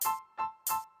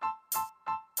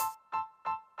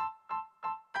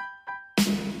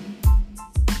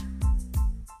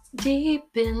Deep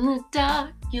in the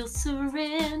dark, you'll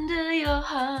surrender your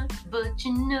heart. But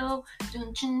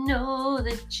don't you know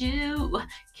that you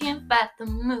can't fight the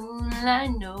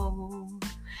moonlight? No,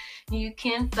 you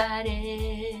can't fight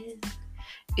it.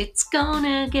 It's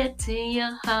gonna get to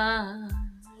your heart.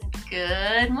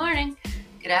 Good morning,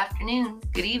 good afternoon,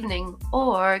 good evening,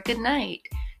 or good night,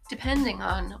 depending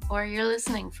on where you're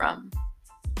listening from.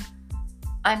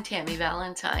 I'm Tammy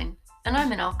Valentine, and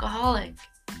I'm an alcoholic.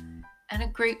 And a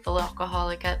grateful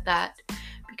alcoholic at that,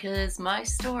 because my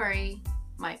story,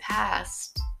 my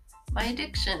past, my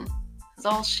addiction has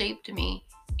all shaped me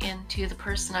into the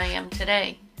person I am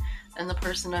today and the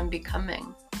person I'm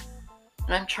becoming.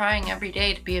 And I'm trying every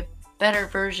day to be a better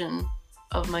version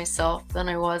of myself than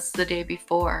I was the day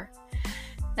before.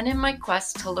 And in my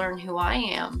quest to learn who I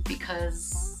am,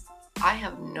 because I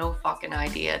have no fucking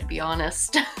idea, to be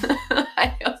honest.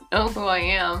 I don't know who I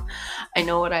am. I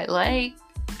know what I like,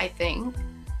 I think.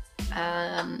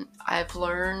 I've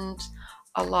learned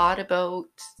a lot about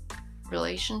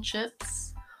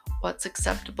relationships, what's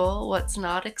acceptable, what's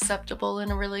not acceptable in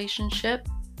a relationship,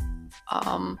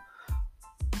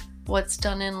 what's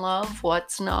done in love,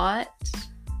 what's not.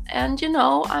 And,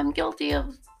 I'm guilty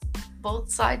of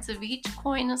both sides of each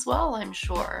coin as well, I'm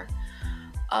sure.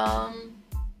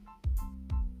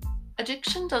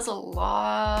 Addiction does a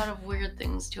lot of weird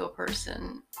things to a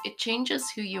person. It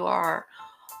changes who you are.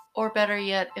 Or better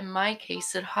yet, in my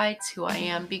case, it hides who I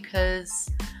am,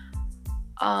 because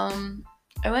I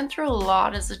went through a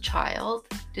lot as a child,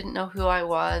 didn't know who I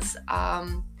was.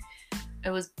 I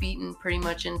was beaten pretty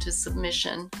much into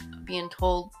submission, being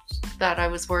told that I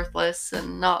was worthless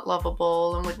and not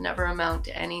lovable and would never amount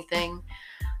to anything,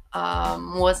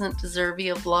 wasn't deserving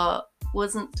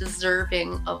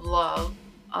of love.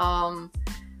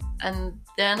 And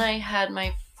then I had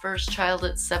my first child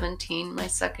at 17, my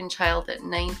second child at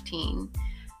 19,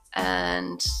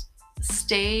 and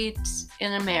stayed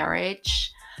in a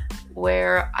marriage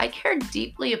where I cared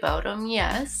deeply about him.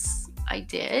 Yes, I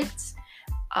did.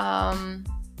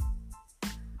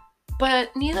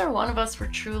 But neither one of us were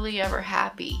truly ever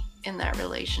happy in that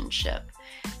relationship.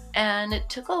 And it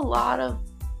took a lot of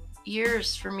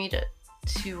years for me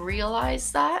to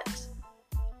realize that.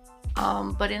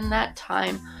 But in that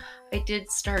time, I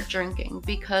did start drinking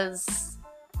because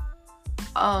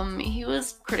he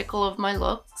was critical of my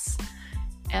looks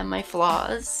and my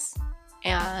flaws,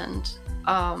 and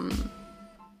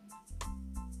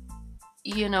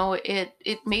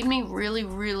it made me really,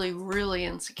 really, really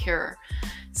insecure.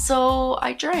 So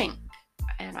I drank,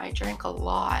 and I drank a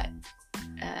lot,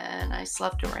 and I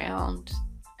slept around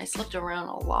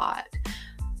a lot.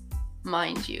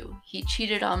 Mind you, he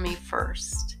cheated on me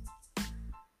first.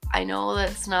 I know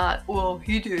that's not, well,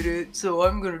 he did it, so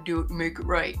I'm going to do it and make it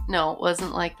right. No, it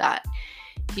wasn't like that.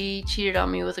 He cheated on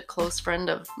me with a close friend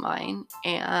of mine,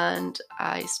 and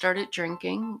I started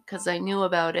drinking because I knew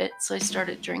about it. So I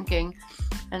started drinking,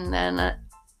 and then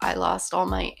I lost all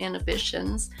my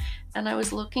inhibitions, and I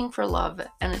was looking for love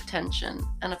and attention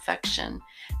and affection,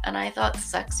 and I thought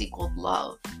sex equaled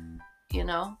love,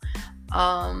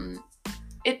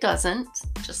 It doesn't,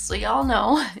 just so y'all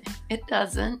know, it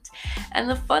doesn't. And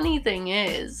the funny thing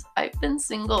is, I've been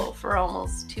single for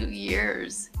almost 2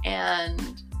 years,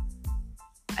 and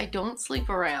I don't sleep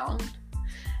around.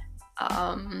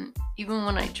 Even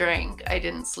when I drank, I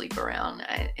didn't sleep around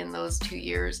in those 2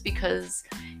 years, because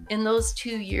in those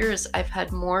 2 years, I've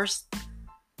had more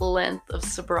length of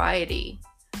sobriety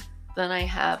than I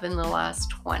have in the last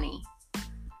 20.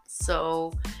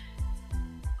 So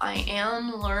I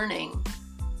am learning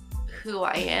who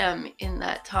I am in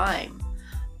that time.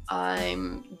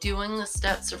 I'm doing the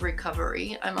steps of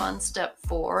recovery. I'm on step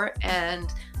 4,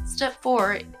 and step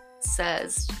 4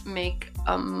 says make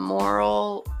a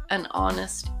moral and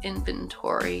honest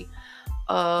inventory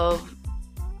of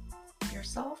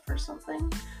yourself or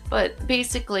something. But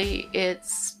basically,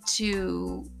 it's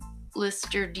to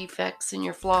list your defects and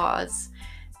your flaws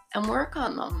and work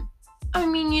on them. I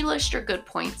mean, you list your good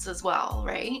points as well,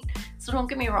 right? So don't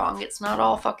get me wrong, it's not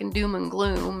all fucking doom and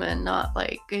gloom and not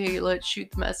like, hey, let's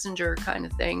shoot the messenger kind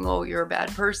of thing. Oh, you're a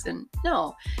bad person.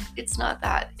 No, it's not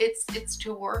that. It's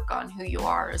to work on who you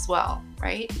are as well,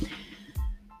 right?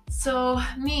 So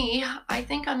me, I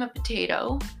think I'm a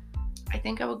potato. I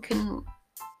think I would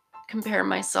compare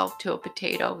myself to a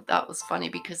potato. That was funny,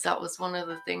 because that was one of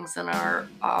the things in our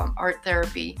art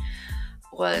therapy,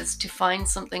 was to find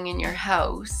something in your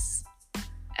house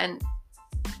and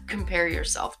compare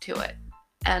yourself to it.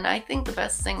 And I think the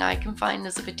best thing I can find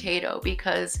is a potato,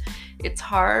 because it's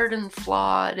hard and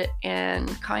flawed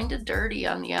and kind of dirty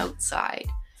on the outside,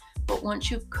 But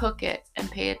once you cook it and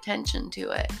pay attention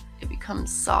to it, it becomes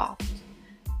soft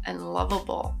and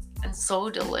lovable and so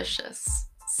delicious.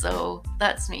 So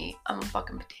that's me. I'm a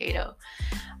fucking potato.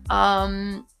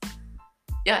 Yeah,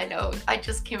 I know. I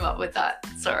just came up with that.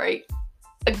 Sorry.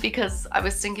 Because I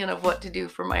was thinking of what to do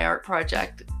for my art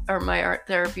project or my art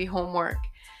therapy homework,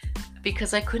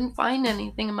 because I couldn't find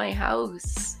anything in my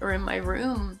house or in my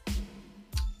room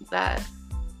that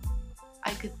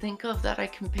I could think of that I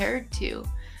compared to.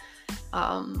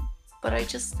 But I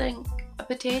just think a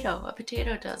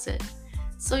potato does it.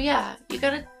 So yeah, you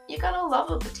gotta love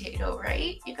a potato,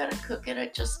 right? You gotta cook it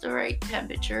at just the right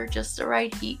temperature, just the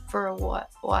right heat for a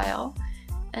while,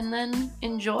 and then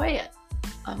enjoy it.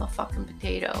 I'm a fucking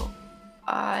potato.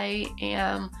 I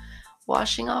am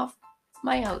washing off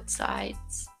my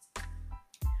outsides,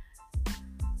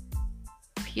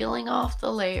 peeling off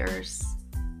the layers,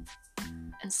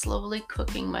 and slowly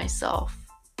cooking myself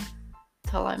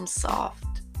till I'm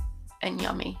soft and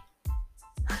yummy.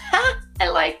 I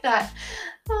like that.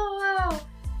 Oh wow,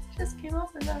 just came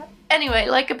up with that. Anyway,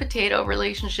 like a potato,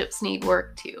 relationships need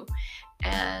work too.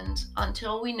 And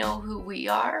until we know who we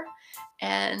are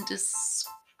and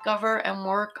discover and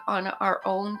work on our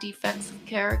own defects of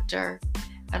character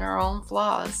and our own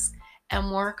flaws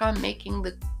and work on making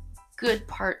the good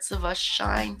parts of us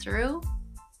shine through,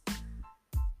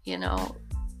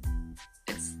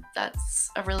 that's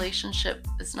a relationship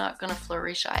is not going to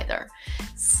flourish either.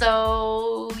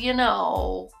 So,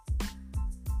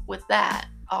 with that,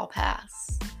 I'll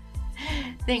pass.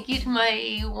 Thank you to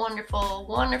my wonderful,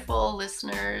 wonderful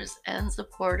listeners and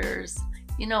supporters.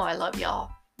 I love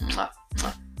y'all. Mwah,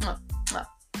 mwah, mwah, mwah.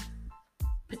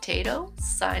 Potato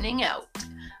signing out.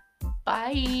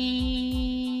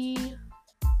 Bye.